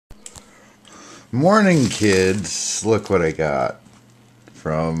Morning, kids. Look what I got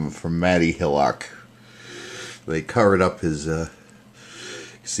from Matty Hillock. They covered up his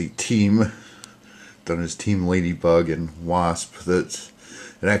team, done his Team Ladybug and Wasp. That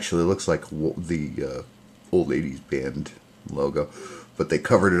it actually looks like the old 80s band logo, but they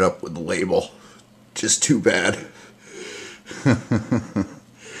covered it up with the label. Just too bad.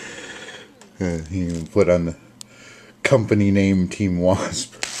 He even put on the company name Team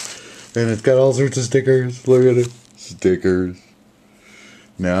Wasp. And it's got all sorts of stickers. Look at it. Stickers.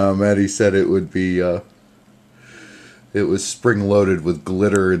 Now, Maddie said it would be, it was spring loaded with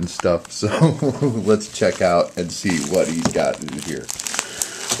glitter and stuff. So, let's check out and see what he's got in here.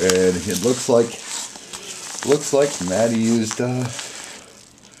 And it looks like Maddie used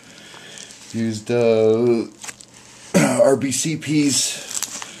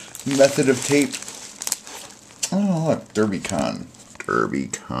RBCP's method of tape. Oh, look, Derbycon.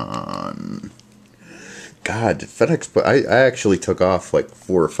 God, FedEx, but I actually took off like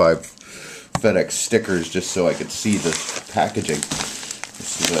 4 or 5 FedEx stickers just so I could see the packaging.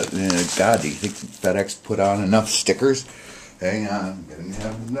 God, do you think FedEx put on enough stickers? Hang on, gotta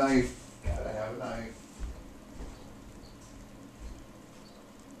have a knife. Gotta have a knife.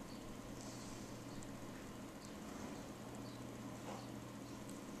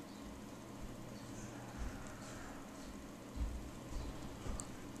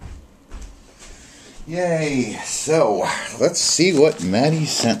 Yay! So, let's see what Maddie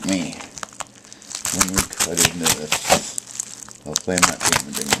sent me when we cut into this. Hopefully I'm not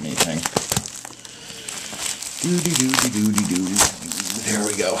damaging anything. Doody-doody-doody-doo. There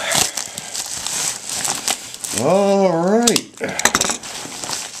we go. Alright.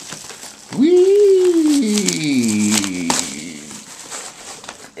 Whee!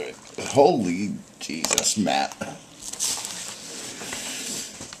 Holy Jesus, Matt.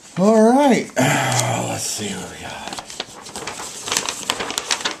 Alright, let's see what we got.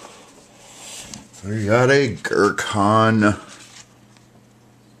 We got a Gurkhan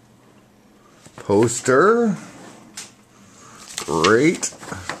poster. Great.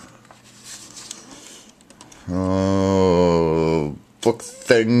 Book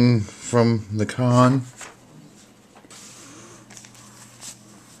thing from the con.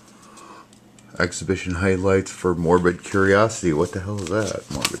 Exhibition highlights for Morbid Curiosity. What the hell is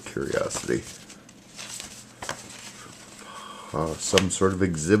that? Morbid Curiosity. Some sort of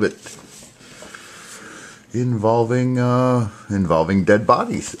exhibit involving dead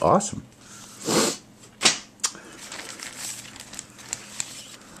bodies. Awesome.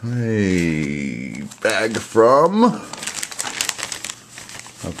 A bag from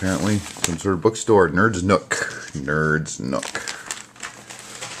apparently some sort of bookstore. Nerd's Nook. Nerd's Nook.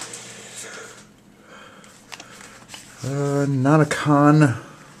 Notacon.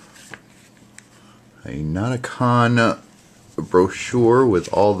 A Notacon brochure with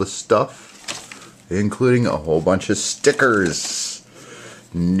all the stuff, including a whole bunch of stickers.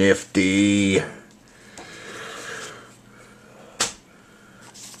 Nifty.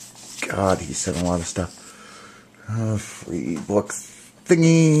 God, he sent a lot of stuff. Free book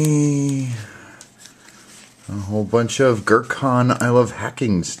thingy. A whole bunch of Gurkhan I Love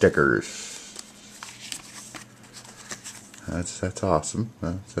Hacking stickers. That's awesome.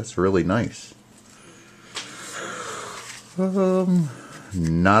 That's really nice. Notacon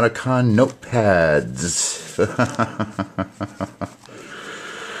notepads.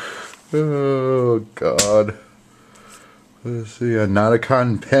 Oh God. Let's see, a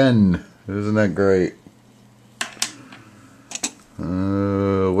Notacon pen. Isn't that great?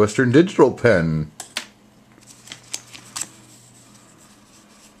 Western Digital pen.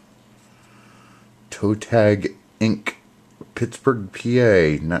 Toe tag ink. Pittsburgh,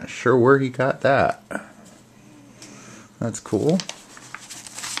 PA. Not sure where he got that. That's cool.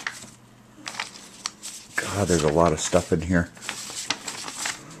 God, there's a lot of stuff in here.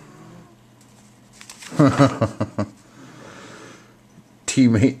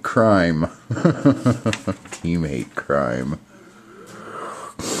 Teammate crime. Teammate crime.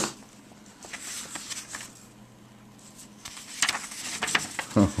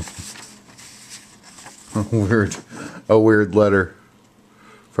 A weird letter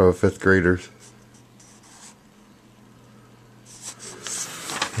from a 5th grader.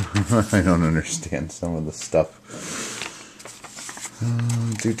 I don't understand some of the stuff.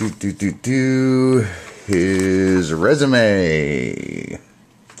 His resume.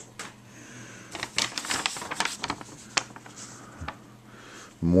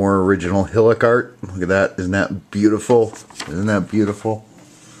 More original hillock art. Look at that. Isn't that beautiful? Isn't that beautiful?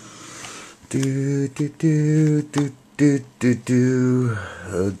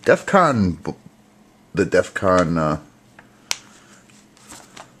 DEF CON DEF CON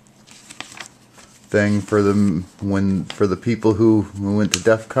thing for them for the people who went to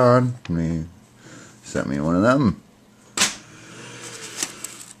DEF CON. He sent me one of them.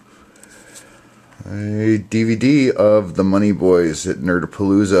 A DVD of the Money Boys at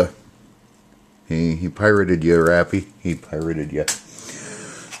Nerdapalooza. He pirated you, Rappy. He pirated you.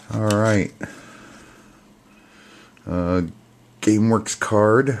 Alright. GameWorks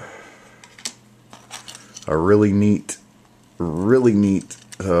card. A really neat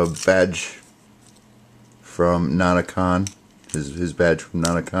badge from Notacon. His badge from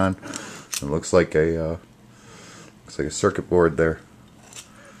Notacon. It looks like a circuit board there.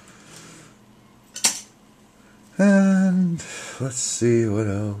 And let's see what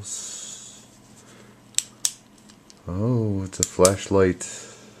else. Oh, it's a flashlight.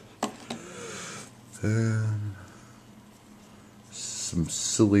 And some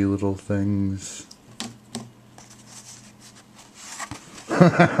silly little things.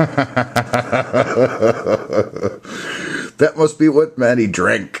 That must be what Maddie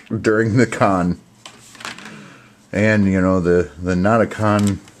drank during the con. And you know, the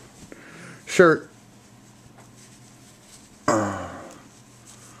Notacon shirt.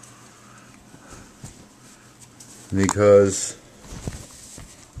 Because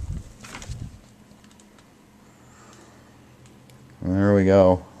there we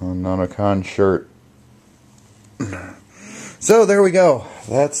go, a Notacon shirt. So there we go.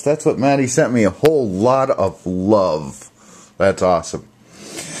 That's what Maddie sent me. A whole lot of love. That's awesome.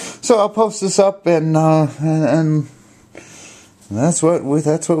 So I'll post this up, and that's what we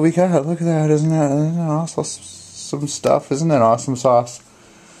got. Look at that! Isn't that awesome stuff? Isn't that awesome sauce?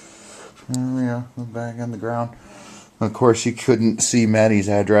 There we go. The bag on the ground. Of course, you couldn't see Maddie's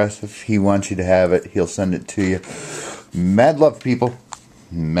address. If he wants you to have it, he'll send it to you. Mad love, people.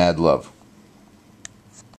 Mad love.